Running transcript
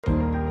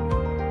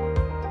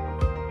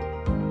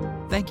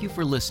Thank you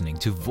for listening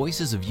to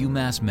Voices of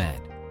UMass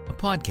Med, a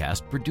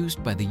podcast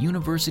produced by the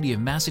University of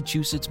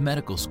Massachusetts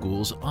Medical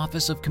School's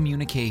Office of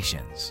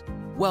Communications.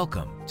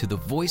 Welcome to the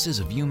Voices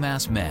of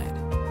UMass Med.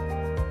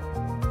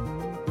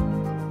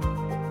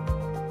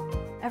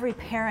 Every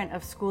parent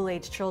of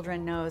school-age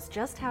children knows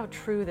just how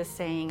true the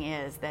saying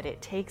is that it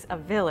takes a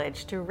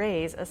village to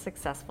raise a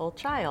successful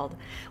child.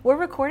 We're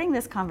recording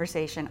this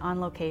conversation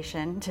on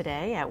location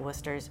today at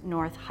Worcester's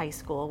North High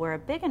School, where a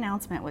big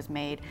announcement was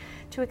made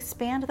to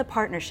expand the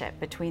partnership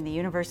between the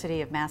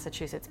University of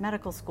Massachusetts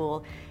Medical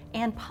School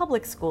and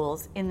public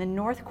schools in the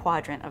North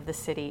Quadrant of the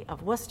city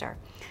of Worcester.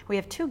 We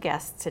have two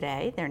guests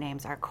today. Their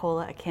names are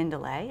Kola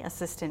Akindele,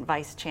 Assistant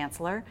Vice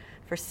Chancellor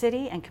for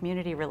City and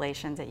Community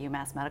Relations at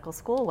UMass Medical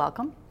School.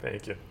 Welcome.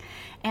 Thank you.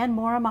 And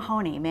Maura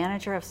Mahoney,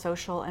 Manager of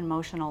Social and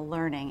Emotional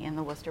Learning in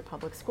the Worcester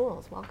Public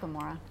Schools. Welcome,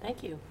 Maura.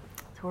 Thank you.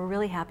 So we're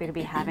really happy to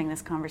be having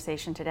this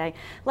conversation today.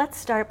 Let's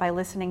start by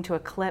listening to a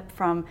clip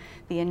from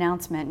the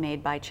announcement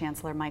made by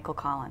Chancellor Michael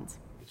Collins.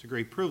 It's a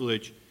great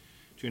privilege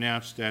to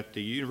announce that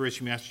the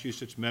University of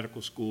Massachusetts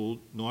Medical School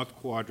North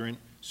Quadrant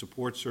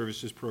Support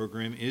Services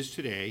Program is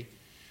today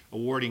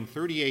awarding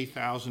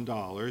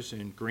 $38,000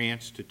 in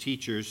grants to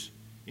teachers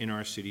in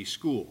our city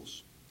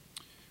schools.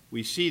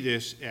 We see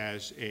this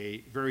as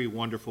a very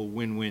wonderful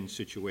win-win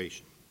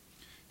situation.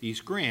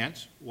 These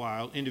grants,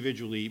 while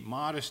individually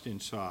modest in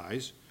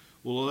size,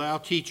 will allow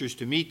teachers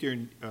to meet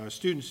their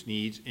students'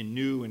 needs in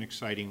new and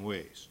exciting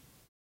ways.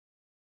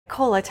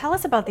 Kola, tell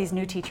us about these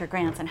new teacher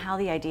grants and how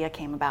the idea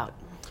came about.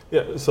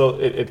 Yeah, so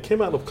it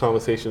came out of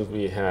conversations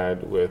we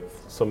had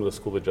with some of the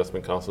school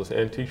adjustment counselors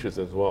and teachers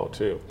as well,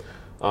 too.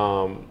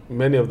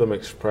 Many of them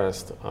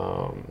expressed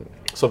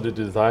the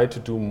desire to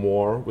do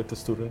more with the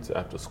students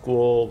after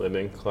school and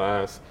in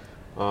class,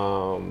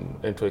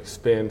 and to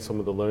expand some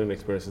of the learning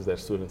experiences that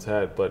students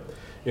had. But,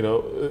 you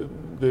know,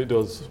 there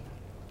was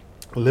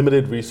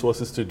limited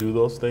resources to do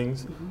those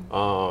things.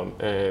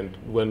 And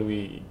when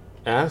we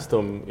asked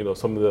them, you know,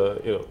 some of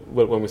the, you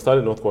know, when we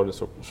started North Quadrant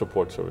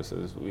Support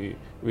Services,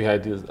 we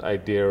had this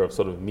idea of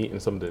sort of meeting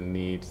some of the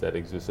needs that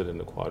existed in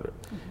the quadrant.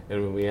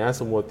 And when we asked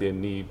them what their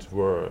needs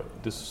were,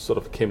 this sort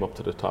of came up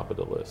to the top of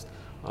the list.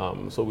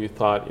 So we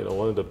thought, you know,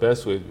 one of the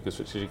best ways we could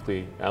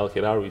strategically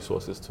allocate our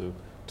resources to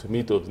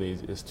meet those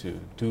needs is to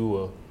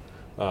do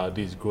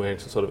these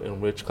grants to sort of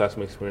enrich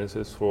classroom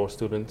experiences for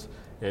students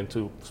and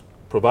to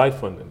provide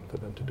funding for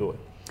them to do it.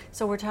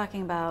 So we're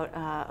talking about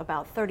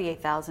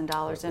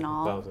 $38,000 in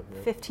all.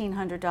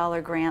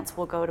 $1,500 grants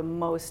will go to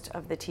most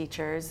of the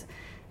teachers,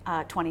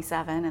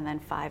 27, and then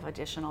 5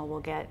 additional will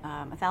get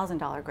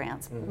 $1,000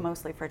 grants,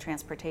 mostly for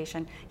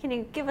transportation. Can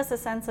you give us a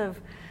sense of,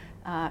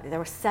 there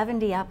were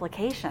 70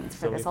 applications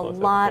for this, a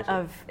lot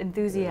of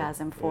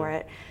enthusiasm for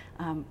it.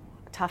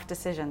 Tough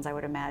decisions, I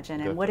would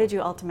imagine. And what did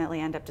you ultimately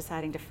end up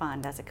deciding to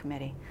fund as a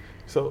committee?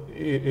 So,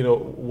 you know,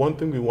 one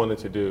thing we wanted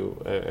to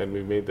do, and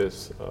we made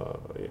this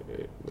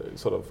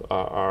sort of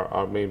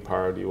our main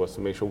priority, was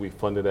to make sure we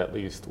funded at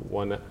least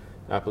one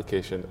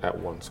application at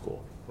one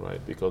school, right?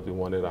 Because we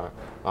wanted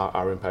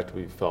our impact to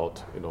be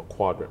felt, you know,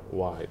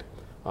 quadrant-wide.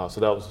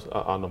 So that was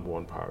our number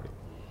one priority.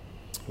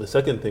 The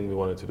second thing we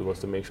wanted to do was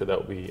to make sure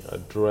that we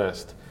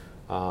addressed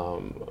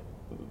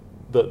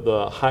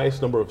the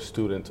highest number of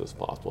students as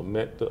possible,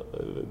 met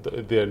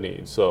their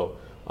needs. So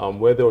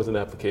where there was an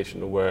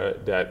application where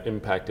that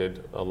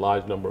impacted a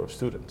large number of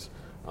students,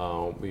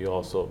 we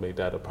also made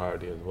that a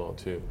priority as well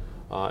too.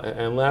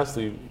 And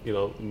lastly, you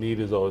know, need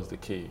is always the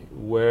key.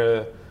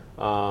 Where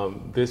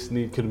this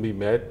need couldn't be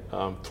met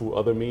through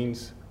other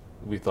means,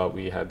 we thought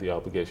we had the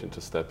obligation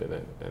to step in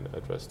and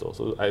address those.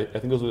 So I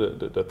think those were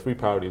the three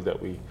priorities that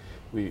we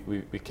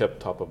kept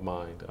top of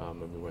mind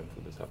when we went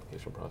through this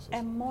application process.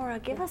 And Maura,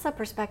 give us a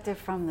perspective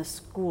from the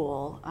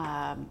school.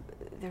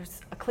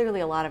 There's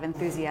clearly a lot of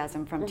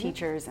enthusiasm from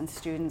teachers and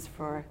students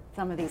for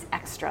some of these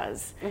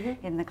extras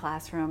in the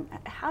classroom.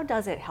 How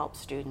does it help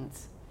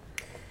students?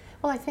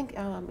 Well, I think,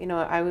 you know,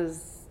 I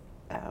was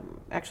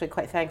actually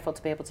quite thankful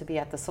to be able to be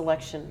at the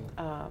selection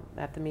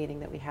at the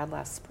meeting that we had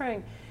last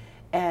spring.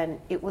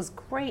 And it was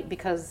great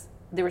because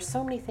there were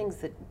so many things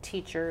that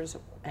teachers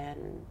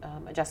and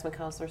adjustment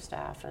counselor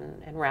staff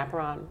and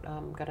wraparound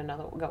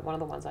got one of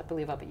the ones I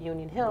believe up at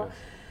Union Hill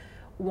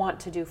want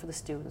to do for the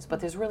students,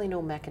 but there's really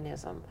no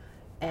mechanism.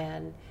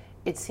 And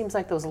it seems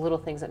like those little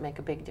things that make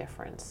a big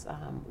difference.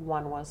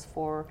 One was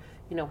for,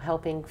 you know,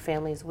 helping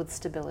families with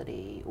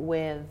stability,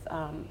 with,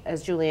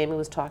 as Julie Amy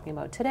was talking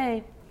about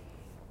today,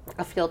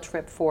 a field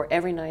trip for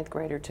every 9th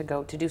grader to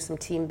go to do some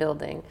team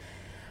building.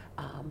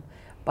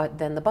 But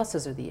then the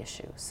buses are the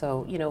issue.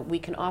 So, you know, we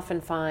can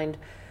often find,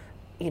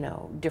 you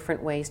know,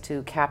 different ways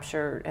to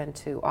capture and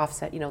to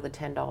offset, you know, the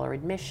 $10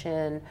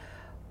 admission,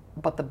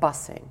 but the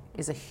busing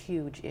is a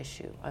huge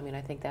issue. I mean,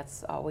 I think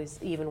that's always,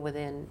 even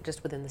within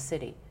the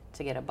city,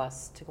 to get a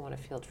bus to go on a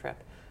field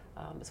trip.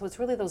 So it's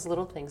really those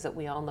little things that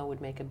we all know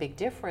would make a big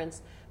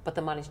difference, but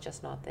the money's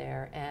just not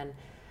there. And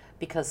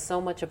because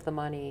so much of the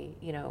money,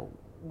 you know,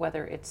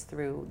 whether it's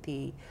through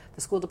the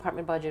school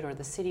department budget or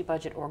the city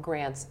budget or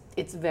grants,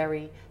 it's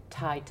very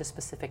tied to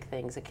specific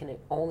things. It can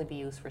only be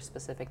used for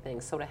specific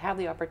things. So to have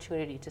the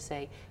opportunity to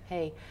say,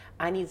 hey,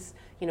 I need,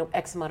 you know,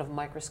 X amount of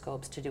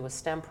microscopes to do a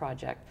STEM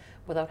project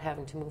without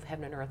having to move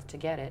heaven and earth to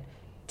get it,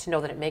 to know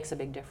that it makes a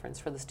big difference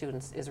for the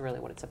students is really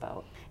what it's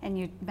about. And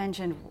you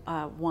mentioned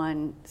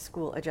one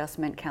school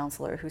adjustment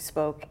counselor who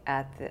spoke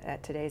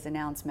at today's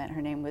announcement.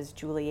 Her name was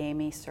Julie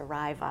Amy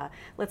Saraiva.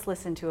 Let's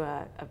listen to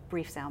a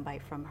brief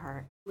soundbite from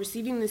her.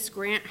 Receiving this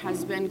grant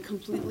has been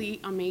completely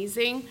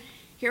amazing.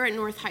 Here at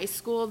North High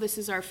School, this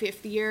is our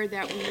 5th year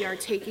that we are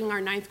taking our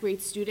 9th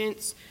grade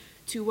students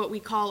to what we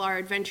call our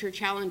Adventure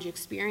Challenge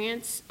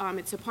experience.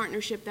 It's a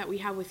partnership that we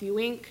have with U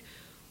Inc.,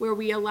 where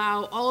we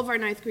allow all of our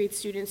 9th grade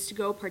students to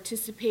go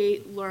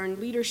participate, learn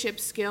leadership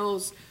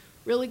skills,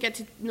 really get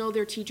to know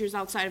their teachers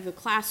outside of the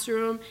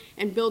classroom,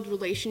 and build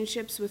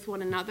relationships with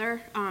one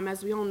another.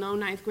 As we all know,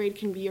 9th grade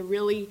can be a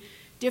really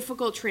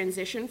difficult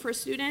transition for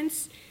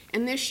students,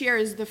 and this year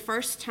is the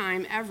first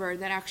time ever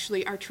that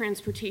actually our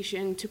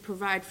transportation to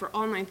provide for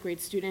all 9th grade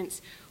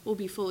students will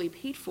be fully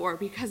paid for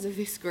because of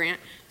this grant,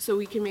 so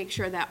we can make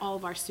sure that all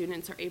of our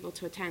students are able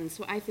to attend.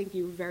 So I thank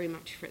you very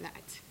much for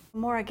that.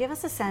 Maura, give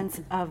us a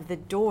sense of the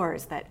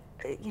doors that,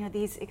 you know,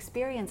 these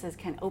experiences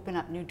can open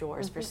up new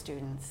doors for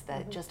students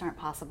that just aren't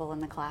possible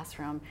in the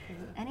classroom.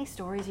 Any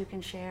stories you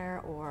can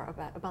share or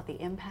about the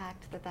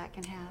impact that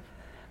can have?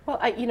 Well,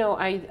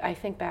 I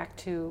think back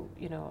to,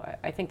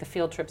 I think the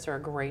field trips are a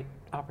great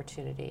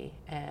opportunity,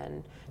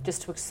 and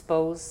just to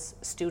expose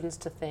students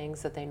to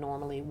things that they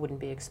normally wouldn't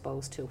be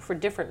exposed to for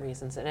different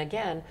reasons. And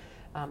again,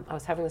 I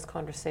was having this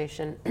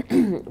conversation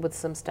with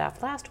some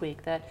staff last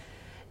week that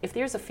if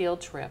there's a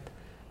field trip,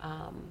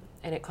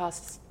 and it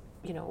costs,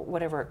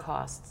 whatever it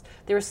costs.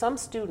 There are some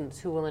students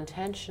who will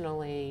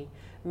intentionally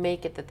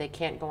make it that they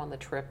can't go on the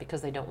trip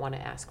because they don't want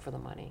to ask for the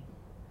money.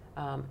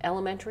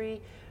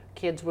 Elementary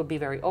kids will be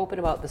very open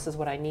about this is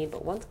what I need,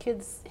 but once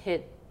kids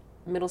hit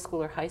middle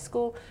school or high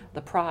school,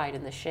 the pride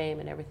and the shame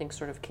and everything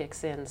sort of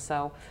kicks in.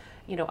 So,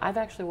 I've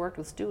actually worked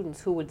with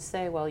students who would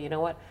say, well, you know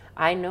what,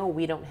 I know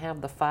we don't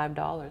have the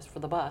 $5 for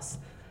the bus,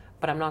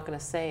 but I'm not going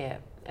to say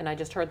it. And I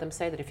just heard them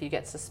say that if you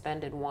get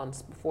suspended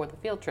once before the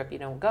field trip, you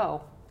don't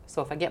go.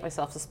 So if I get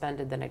myself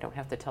suspended, then I don't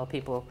have to tell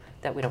people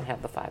that we don't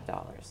have the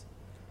 $5.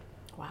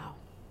 Wow.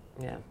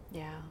 Yeah.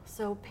 Yeah.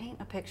 So paint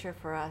a picture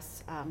for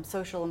us.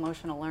 Social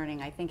emotional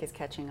learning, I think, is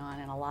catching on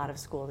in a lot of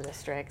school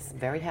districts.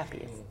 Very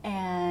happy.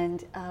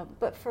 And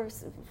but for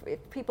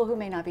people who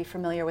may not be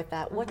familiar with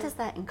that, what does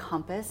that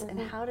encompass, and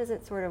how does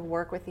it sort of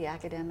work with the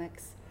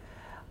academics?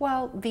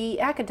 Well, the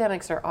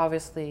academics are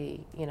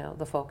obviously,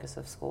 the focus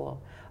of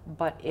school.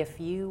 But if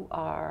you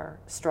are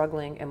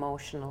struggling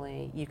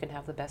emotionally, you can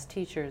have the best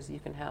teachers, you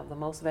can have the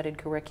most vetted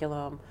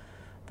curriculum,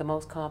 the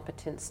most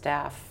competent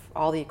staff,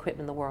 all the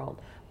equipment in the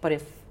world. But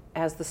if,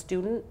 as the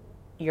student,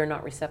 you're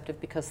not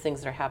receptive because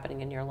things are happening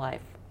in your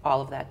life,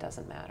 all of that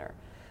doesn't matter.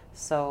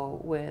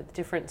 So with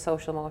different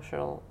social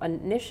emotional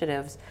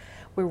initiatives,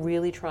 we're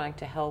really trying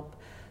to help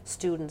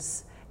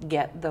students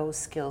get those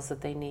skills that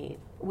they need.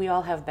 We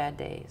all have bad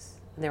days.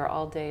 There are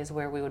all days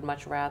where we would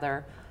much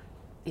rather,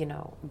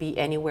 be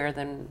anywhere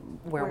than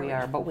where we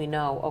are. But we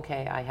know,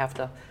 okay, I have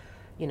to,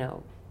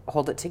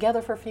 hold it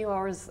together for a few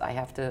hours.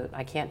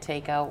 I can't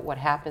take out what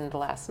happened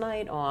last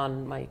night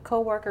on my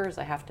coworkers.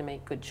 I have to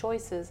make good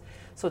choices.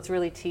 So it's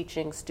really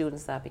teaching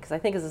students that, because I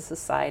think as a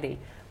society,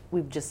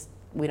 we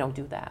don't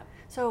do that.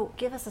 So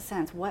give us a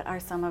sense, what are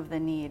some of the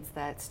needs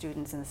that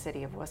students in the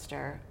city of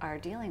Worcester are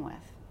dealing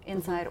with,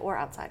 inside or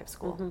outside of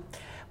school?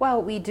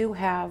 Well, we do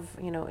have,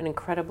 we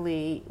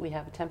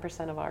have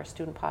 10% of our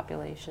student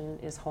population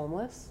is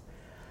homeless.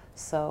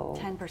 So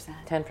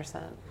 10%?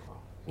 10%,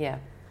 yeah.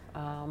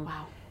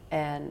 Wow.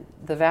 And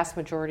the vast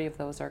majority of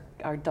those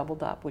are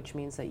doubled up, which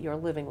means that you're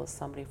living with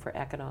somebody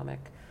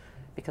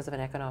because of an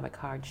economic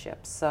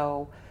hardship.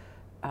 So,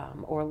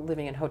 or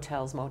living in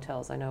hotels,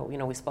 motels. I know,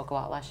 we spoke a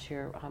lot last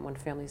year when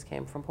families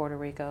came from Puerto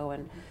Rico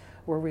and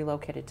were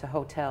relocated to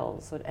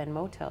hotels and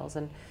motels.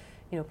 And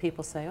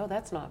people say, oh,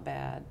 that's not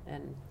bad.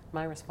 And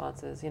my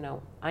response is,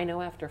 I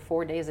know after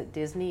 4 days at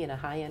Disney in a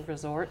high-end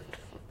resort,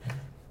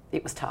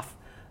 it was tough.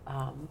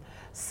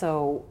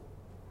 So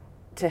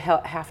to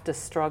have to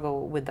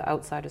struggle with the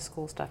outside of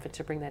school stuff and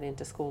to bring that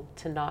into school,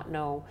 to not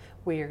know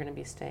where you're going to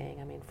be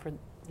staying. I mean, for,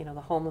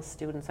 the homeless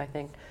students, I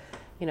think,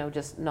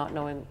 just not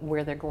knowing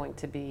where they're going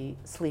to be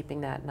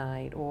sleeping that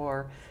night,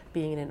 or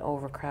being in an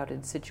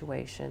overcrowded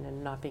situation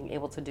and not being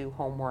able to do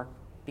homework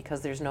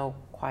because there's no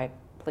quiet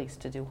place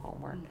to do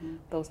homework,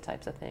 those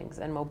types of things,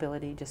 and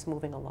mobility, just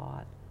moving a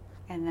lot.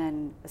 And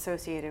then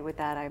associated with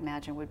that, I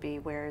imagine, would be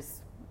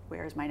where's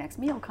my next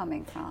meal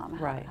coming from?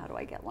 Right. How do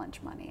I get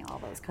lunch money? All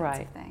those kinds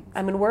of things.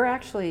 I mean, we're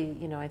actually,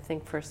 I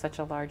think for such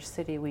a large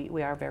city,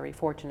 we are very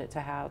fortunate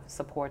to have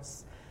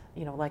supports,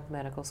 like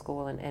medical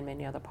school and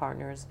many other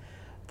partners.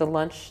 The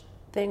lunch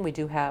thing, we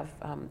do have,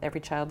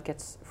 every child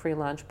gets free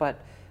lunch, but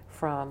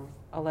from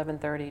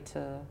 11:30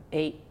 to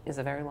 8 is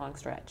a very long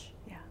stretch.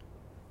 Yeah.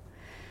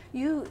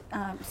 You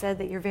said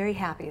that you're very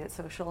happy that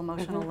social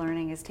emotional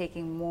learning is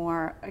getting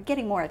more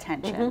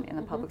attention in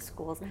the public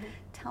schools.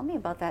 Tell me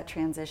about that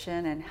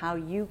transition and how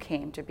you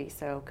came to be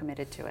so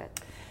committed to it.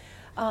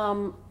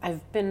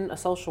 I've been a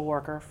social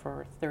worker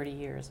for 30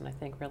 years, and I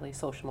think really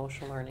social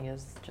emotional learning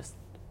is just,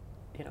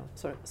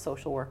 sort of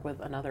social work with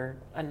another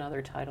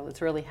title.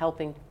 It's really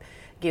helping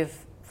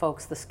give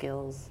folks the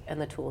skills and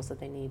the tools that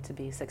they need to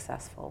be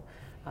successful.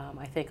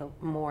 I think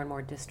more and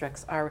more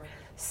districts are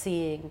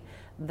seeing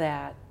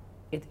that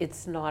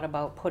it's not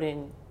about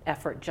putting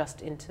effort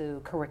just into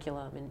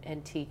curriculum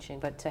and teaching,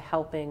 but to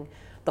helping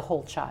the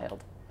whole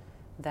child.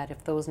 That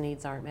if those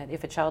needs aren't met,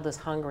 if a child is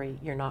hungry,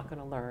 you're not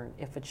going to learn.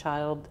 If a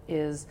child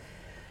is,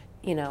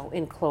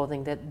 in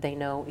clothing that they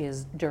know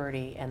is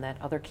dirty and that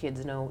other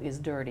kids know is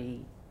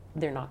dirty,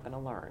 they're not going to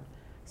learn.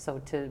 So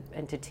to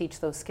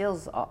teach those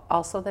skills,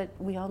 also that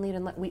we all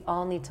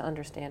need to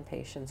understand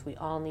patience. We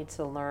all need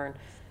to learn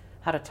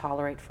how to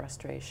tolerate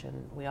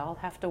frustration. We all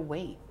have to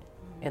wait,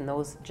 and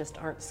those just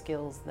aren't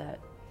skills that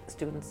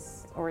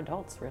students or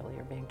adults really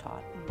are being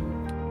taught.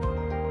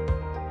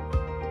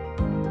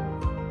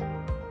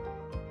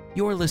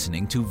 You're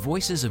listening to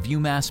Voices of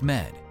UMass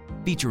Med,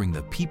 featuring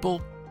the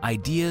people,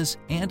 ideas,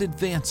 and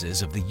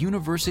advances of the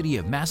University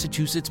of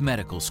Massachusetts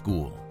Medical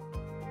School.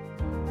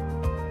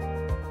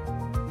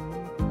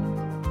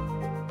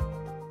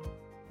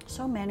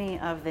 So many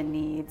of the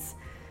needs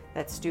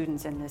that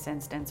students in this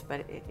instance,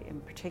 but in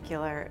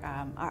particular,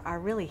 are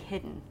really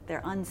hidden.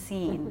 They're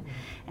unseen.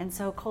 And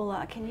so,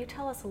 Kola, can you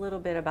tell us a little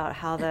bit about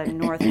how the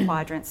North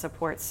Quadrant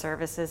Support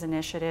Services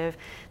Initiative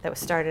that was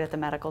started at the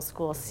medical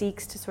school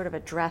seeks to sort of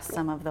address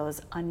some of those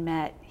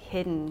unmet,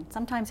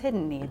 sometimes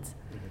hidden needs?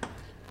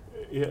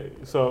 Yeah,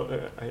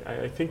 so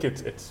I think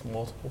it's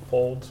multiple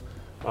folds.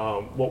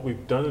 What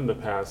we've done in the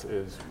past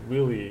is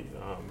really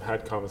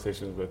had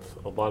conversations with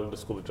a lot of the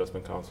school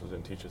adjustment counselors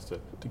and teachers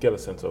to get a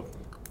sense of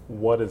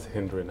what is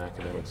hindering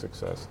academic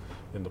success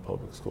in the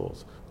public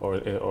schools or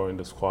in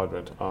this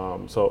quadrant.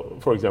 So,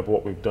 for example,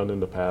 what we've done in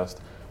the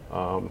past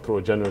through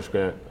a generous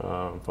grant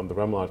from the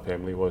Remillard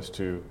family was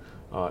to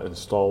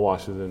install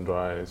washers and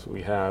dryers.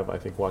 We have, I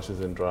think, washers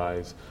and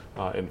dryers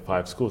in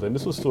 5 schools, and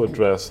this was to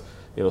address,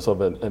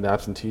 sort of an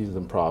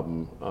absenteeism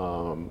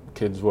problem.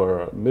 Kids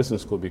were missing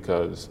school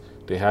because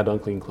they had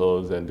unclean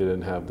clothes and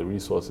didn't have the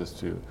resources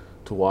to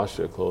wash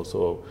their clothes.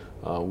 So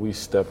we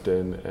stepped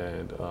in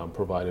and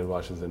provided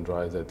washers and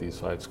dryers at these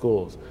 5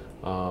 schools.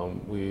 I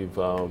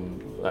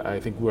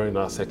think we're in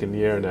our 2nd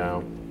year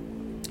now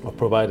of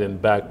providing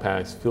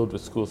backpacks filled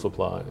with school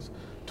supplies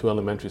to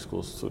elementary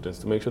school students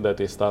to make sure that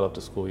they start off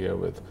the school year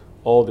with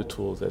all the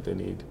tools that they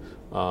need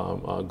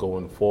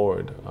going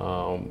forward.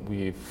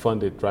 We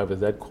funded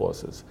driver's ed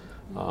courses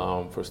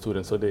for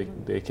students so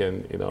they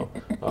can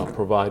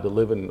provide a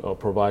living or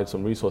provide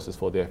some resources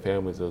for their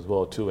families as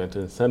well too, and to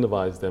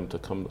incentivize them to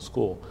come to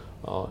school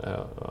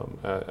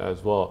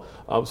as well.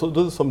 So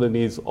those are some of the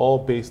needs, all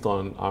based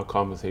on our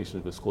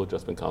conversations with school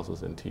adjustment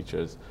counselors and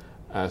teachers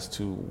as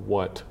to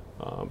what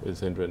is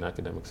hindering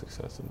academic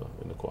success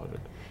in the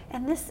quadrant.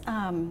 And this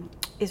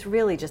is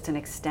really just an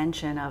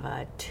extension of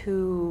a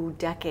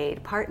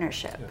 2-decade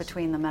partnership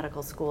between the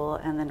medical school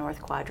and the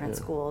North Quadrant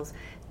schools.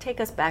 Take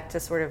us back to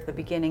sort of the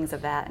beginnings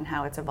of that and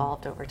how it's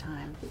evolved over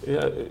time.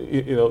 Yeah,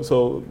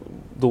 so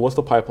the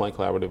Worcester Pipeline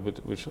Collaborative,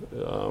 which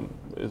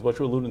is what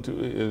you're alluding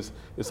to, is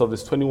sort of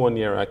this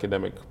 21-year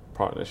academic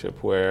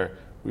partnership where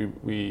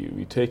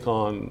we take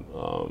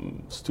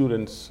on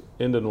students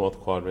in the North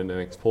Quadrant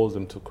and expose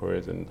them to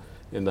careers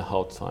in the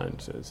health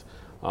sciences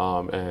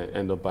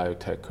and the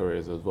biotech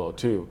careers as well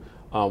too.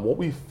 What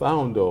we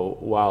found though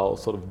while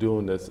sort of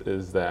doing this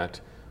is that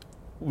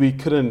we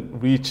couldn't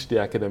reach the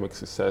academic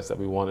success that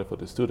we wanted for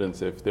the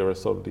students if there were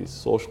sort of these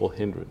social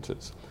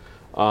hindrances.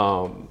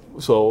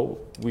 So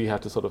we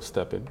had to sort of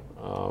step in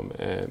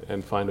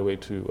and find a way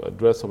to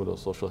address some of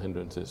those social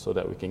hindrances so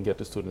that we can get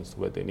the students to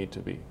where they need to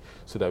be,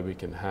 so that we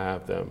can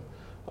have them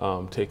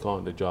take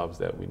on the jobs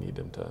that we need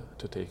them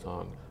to take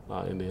on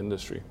in the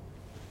industry.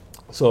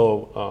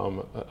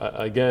 So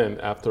again,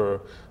 after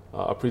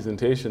a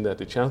presentation that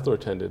the chancellor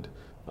attended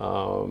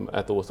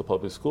at the Worcester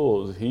Public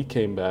Schools, he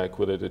came back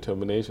with a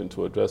determination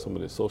to address some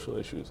of the social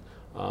issues.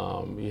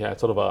 He had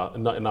sort of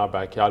in our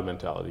backyard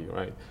mentality,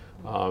 right?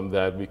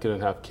 That we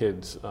couldn't have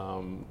kids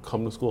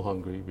come to school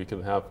hungry, we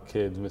couldn't have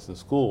kids missing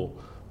school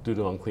due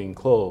to unclean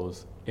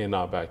clothes in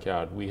our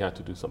backyard. We had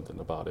to do something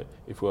about it.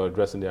 If we were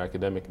addressing their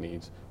academic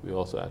needs, we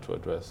also had to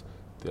address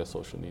their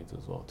social needs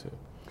as well too.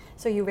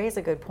 So you raise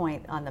a good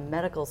point on the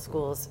medical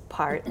school's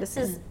part. This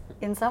is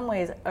in some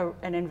ways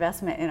an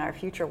investment in our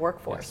future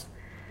workforce.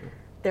 Yes.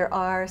 There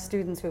are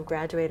students who have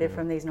graduated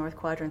from these North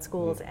Quadrant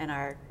schools and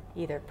are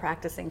either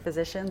practicing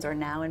physicians or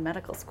now in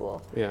medical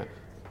school. Yeah.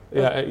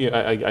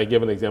 I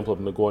give an example of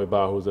Nagoy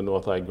Ba, who's a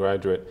Northside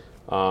graduate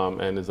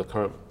and is a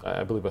current,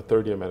 I believe, a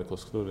 3rd-year medical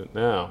student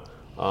now.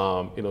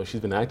 She's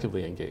been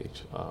actively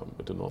engaged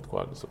with the North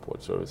Quadrant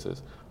Support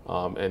Services,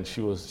 and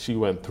she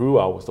went through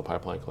our Worcester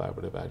Pipeline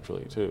Collaborative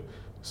actually too.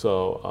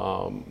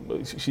 So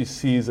she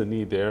sees a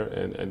need there,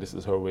 and this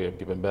is her way of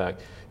giving back.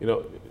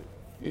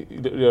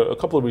 there are a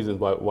couple of reasons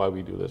why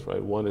we do this,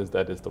 right? One is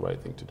that it's the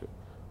right thing to do,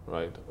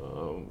 right?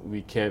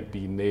 We can't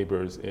be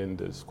neighbors in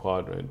this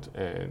quadrant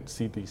and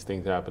see these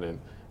things happening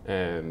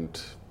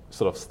and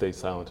sort of stay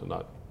silent and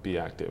not be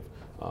active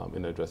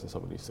in addressing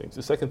some of these things.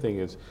 The second thing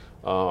is,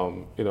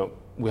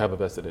 we have a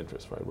vested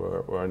interest, right?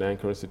 We're an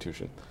anchor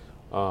institution.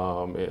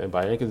 And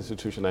by anchor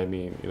institution, I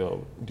mean,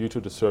 due to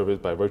the service,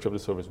 by virtue of the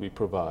service we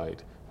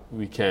provide,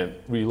 we can't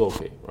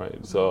relocate,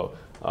 right? So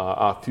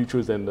our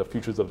futures and the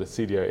futures of the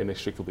city are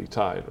inextricably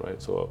tied,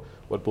 right? So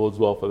what bodes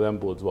well for them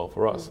bodes well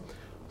for us.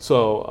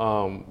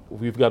 So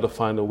we've got to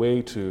find a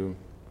way to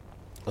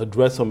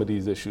address some of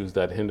these issues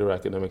that hinder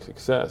academic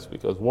success,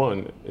 because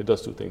one, it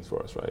does two things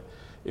for us, right?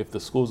 If the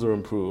schools are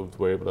improved,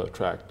 we're able to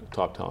attract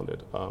top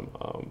talented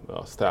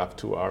staff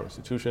to our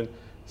institution.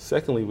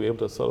 Secondly, we're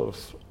able to sort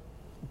of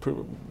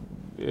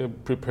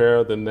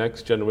prepare the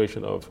next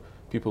generation of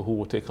people who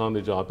will take on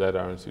the job at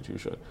our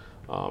institution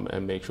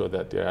and make sure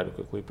that they're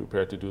adequately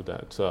prepared to do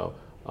that. So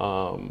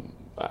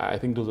I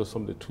think those are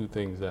some of the two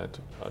things that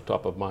are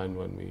top of mind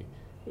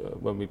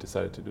when we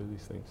decided to do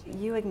these things.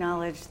 You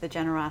acknowledged the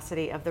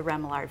generosity of the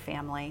Remillard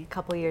family. A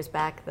couple years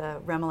back, the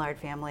Remillard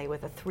family,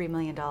 with a $3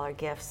 million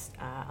gift,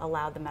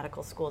 allowed the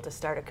medical school to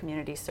start a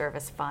community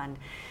service fund.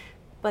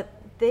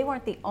 But they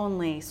weren't the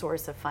only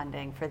source of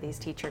funding for these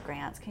teacher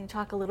grants. Can you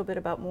talk a little bit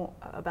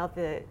about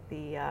the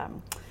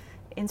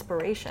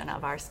inspiration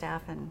of our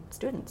staff and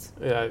students?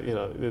 Yeah,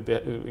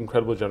 the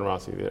incredible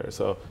generosity there.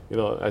 So,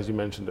 as you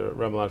mentioned, the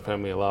Remillard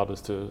family allowed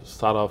us to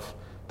start off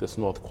this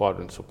North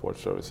Quadrant support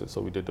services. So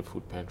we did the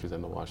food pantries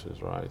and the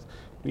Washers Rise.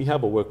 We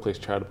have a workplace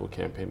charitable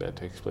campaign that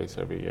takes place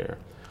every year.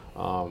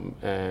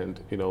 And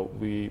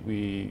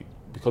we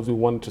because we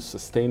wanted to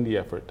sustain the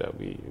effort that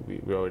we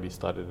already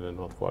started in the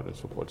North Quadrant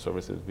support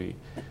services,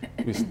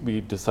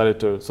 we decided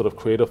to sort of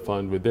create a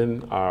fund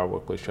within our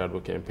workplace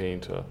charitable campaign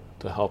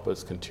to help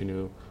us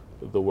continue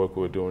the work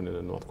we're doing in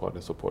the North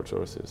Quadrant support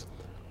services.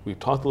 We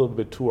talked a little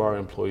bit to our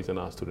employees and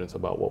our students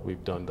about what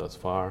we've done thus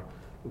far.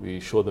 We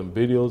showed them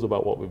videos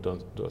about what we've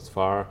done thus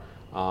far,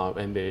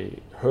 and they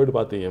heard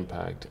about the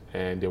impact,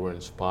 and they were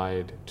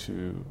inspired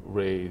to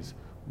raise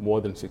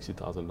more than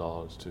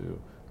 $60,000 to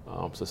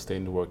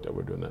sustain the work that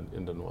we're doing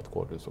in the North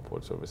Quadrant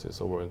support services.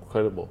 So we're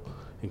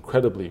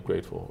incredibly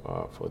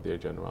grateful for their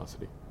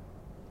generosity.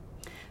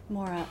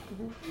 Maura,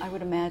 I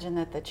would imagine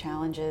that the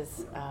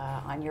challenges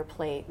on your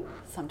plate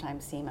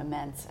sometimes seem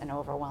immense and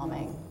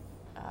overwhelming,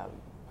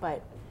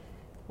 but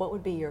what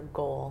would be your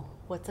goal?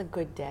 What's a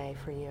good day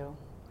for you?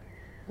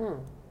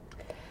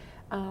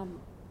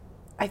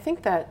 I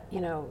think that,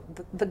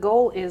 the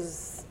goal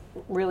is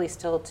really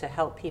still to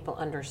help people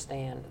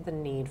understand the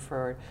need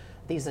for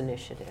these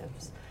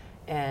initiatives.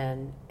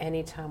 And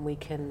anytime we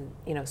can,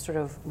 sort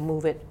of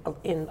move it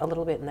in a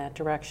little bit in that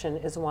direction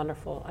is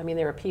wonderful. I mean,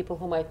 there are people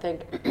who might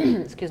think,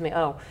 excuse me,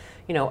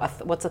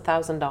 what's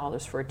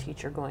 $1,000 for a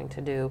teacher going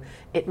to do?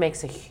 It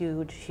makes a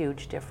huge,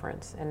 huge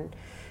difference. And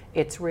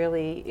it's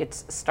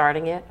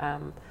starting it.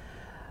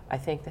 I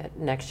think that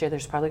next year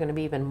there's probably going to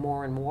be even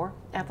more and more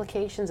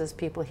applications as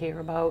people hear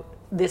about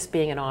this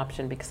being an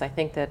option, because I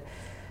think that,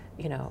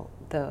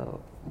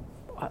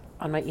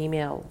 on my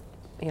email,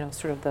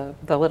 sort of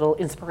the little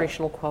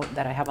inspirational quote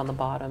that I have on the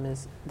bottom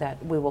is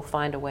that we will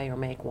find a way or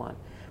make one.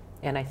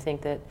 And I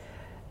think that,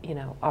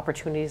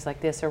 opportunities like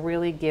this are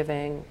really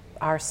giving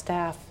our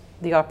staff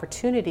the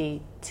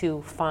opportunity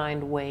to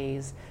find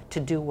ways to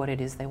do what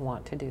it is they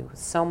want to do.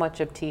 So much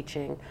of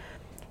teaching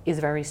is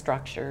very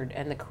structured,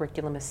 and the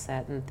curriculum is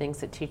set, and things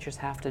that teachers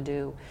have to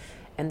do.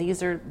 And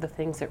these are the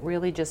things that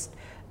really just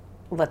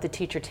let the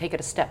teacher take it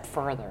a step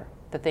further,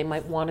 that they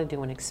might want to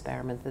do an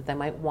experiment, that they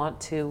might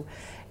want to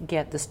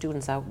get the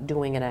students out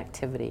doing an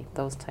activity,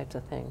 those types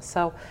of things.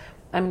 So,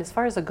 as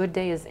far as a good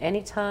day is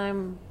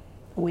anytime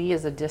we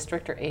as a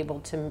district are able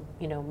to,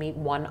 meet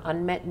one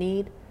unmet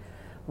need,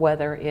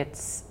 whether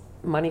it's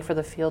money for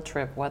the field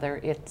trip, whether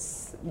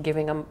it's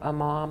giving a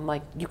mom,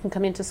 like, you can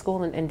come into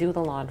school and do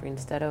the laundry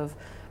instead of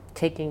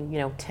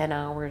taking 10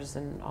 hours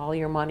and all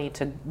your money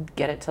to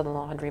get it to the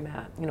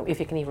laundromat, if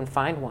you can even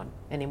find one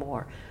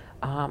anymore.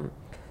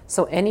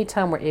 So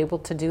anytime we're able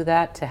to do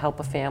that to help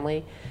a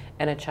family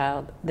and a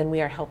child, then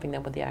we are helping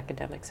them with the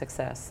academic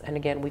success. And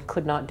again, we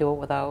could not do it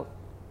without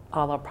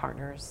all our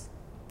partners,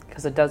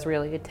 because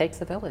it takes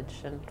a village.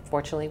 And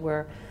fortunately,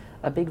 we're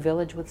a big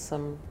village with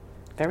some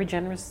very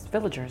generous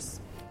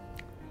villagers.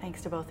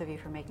 Thanks to both of you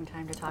for making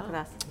time to talk with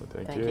us.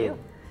 Well, Thank you.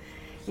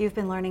 You've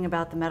been learning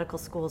about the medical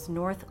school's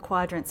North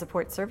Quadrant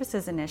Support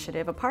Services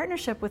Initiative, a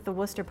partnership with the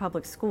Worcester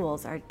Public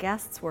Schools. Our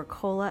guests were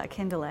Kola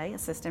Akindele,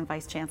 Assistant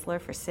Vice Chancellor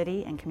for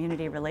City and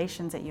Community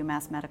Relations at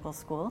UMass Medical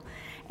School,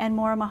 and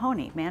Maura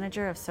Mahoney,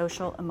 Manager of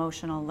Social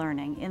Emotional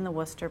Learning in the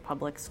Worcester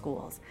Public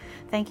Schools.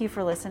 Thank you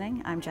for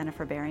listening. I'm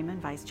Jennifer Berryman,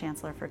 Vice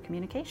Chancellor for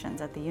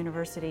Communications at the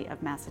University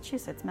of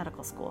Massachusetts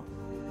Medical School.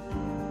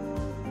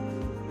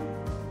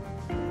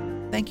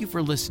 Thank you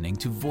for listening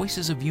to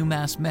Voices of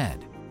UMass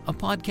Med, a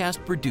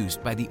podcast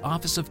produced by the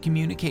Office of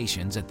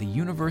Communications at the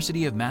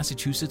University of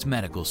Massachusetts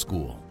Medical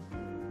School.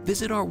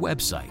 Visit our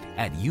website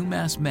at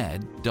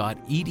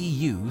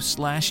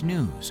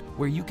umassmed.edu/news,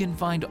 where you can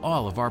find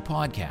all of our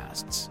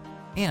podcasts.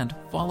 And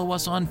follow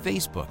us on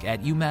Facebook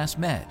at UMass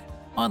Med,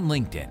 on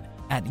LinkedIn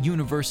at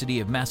University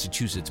of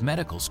Massachusetts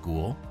Medical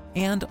School,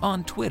 and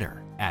on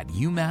Twitter at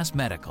UMass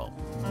Medical.